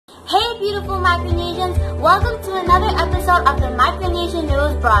beautiful Micronesians, welcome to another episode of the Micronesian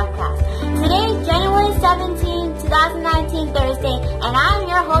News Broadcast. Today is January 17, 2019, Thursday, and I'm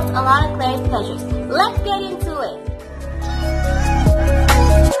your host, Alana Claire's Pleasures. Let's get into it.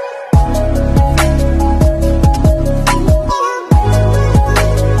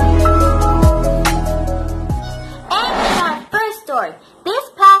 And in our first story, this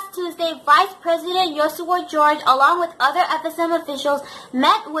past Tuesday, Vice President Joshua George, along with other FSM officials,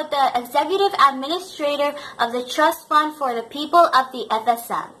 met with the Executive Administrator of the Trust Fund for the People of the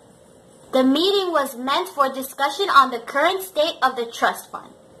FSM. The meeting was meant for discussion on the current state of the Trust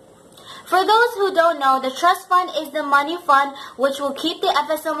Fund. For those who don't know, the Trust Fund is the money fund which will keep the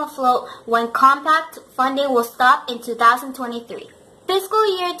FSM afloat when compact funding will stop in 2023.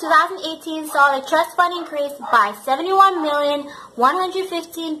 Fiscal year 2018 saw the trust fund increase by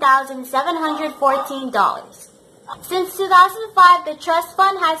 $71,115,714. Since 2005, the trust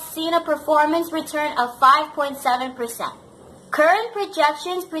fund has seen a performance return of 5.7%. Current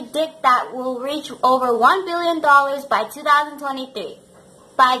projections predict that we'll reach over $1 billion by 2023.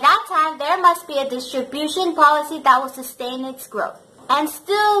 By that time, there must be a distribution policy that will sustain its growth and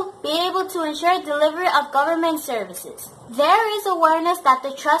still be able to ensure delivery of government services. There is awareness that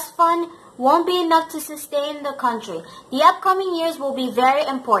the trust fund won't be enough to sustain the country. The upcoming years will be very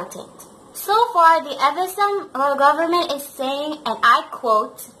important. So far, the FSM government is saying, and I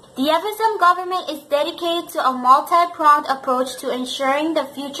quote, "The FSM government is dedicated to a multi-pronged approach to ensuring the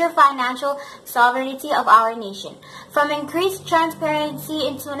future financial sovereignty of our nation, from increased transparency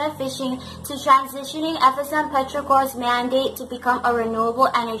in tuna fishing to transitioning FSM Petrocorp's mandate to become a renewable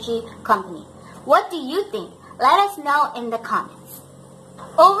energy company." What do you think? Let us know in the comments.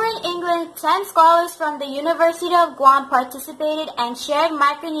 Over in England, 10 scholars from the University of Guam participated and shared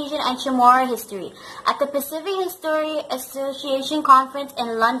Micronesian and Chamorro history at the Pacific History Association Conference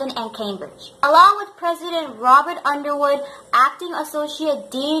in London and Cambridge. Along with President Robert Underwood, Acting Associate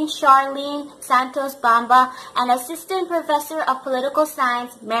Dean Charlene Santos Bamba, and Assistant Professor of Political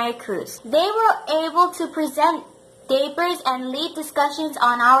Science Mary Cruz. They were able to present papers and lead discussions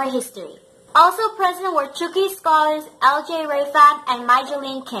on our history. Also present were Chuki scholars L.J. Rayfan and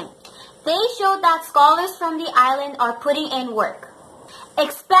Maijalene Kim. They showed that scholars from the island are putting in work.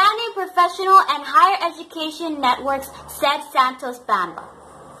 Expanding professional and higher education networks, said Santos Bamba.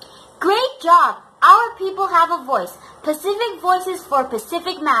 Great job! Our people have a voice. Pacific voices for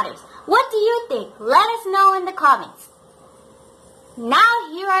Pacific matters. What do you think? Let us know in the comments. Now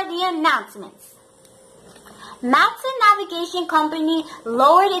here are the announcements. Matson Navigation Company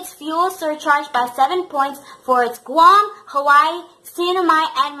lowered its fuel surcharge by 7 points for its Guam, Hawaii, Sinai,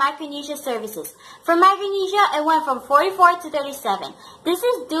 and Micronesia services. For Micronesia, it went from 44 to 37. This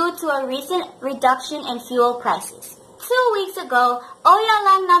is due to a recent reduction in fuel prices. 2 weeks ago, Ya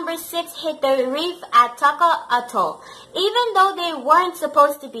Leng No. 6 hit the reef at Taka Atoll. Even though they weren't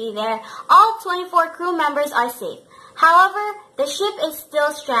supposed to be there, all 24 crew members are safe. However, the ship is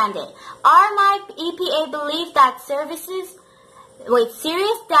still stranded. RMI EPA believes that serious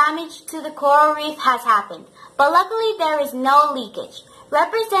damage to the coral reef has happened, but luckily there is no leakage.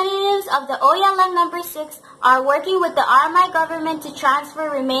 Representatives of the Ya Leng No. 6 are working with the RMI government to transfer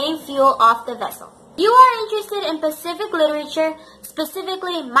remaining fuel off the vessel. If you are interested in Pacific literature,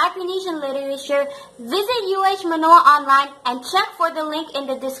 specifically Micronesian literature, visit UH Manoa online and check for the link in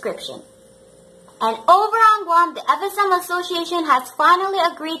the description. And over on Guam, the FSM Association has finally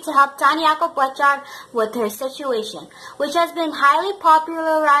agreed to help Taniako Pwuchar with her situation, which has been highly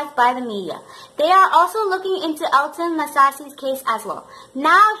popularized by the media. They are also looking into Elton Masasi's case as well.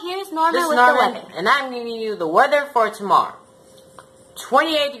 Now here's Norman with the weather. And I'm giving you the weather for tomorrow.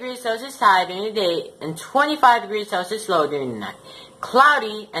 28 degrees Celsius high during the day and 25 degrees Celsius low during the night.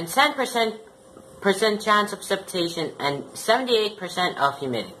 Cloudy and 10% chance of precipitation and 78% of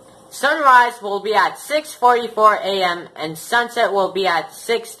humidity. Sunrise will be at 6:44 a.m. and sunset will be at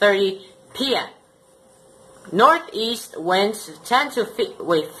 6:30 p.m. Northeast winds 15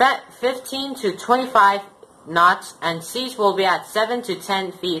 to 25 knots and seas will be at 7 to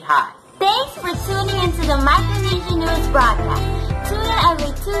 10 feet high. Thanks for tuning into the Micronesian News Broadcast. Tune in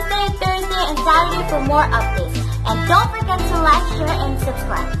every Tuesday, Thursday, and Saturday for more updates. And don't forget to like, share, and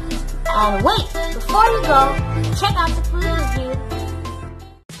subscribe. And wait, before you go, check out the food review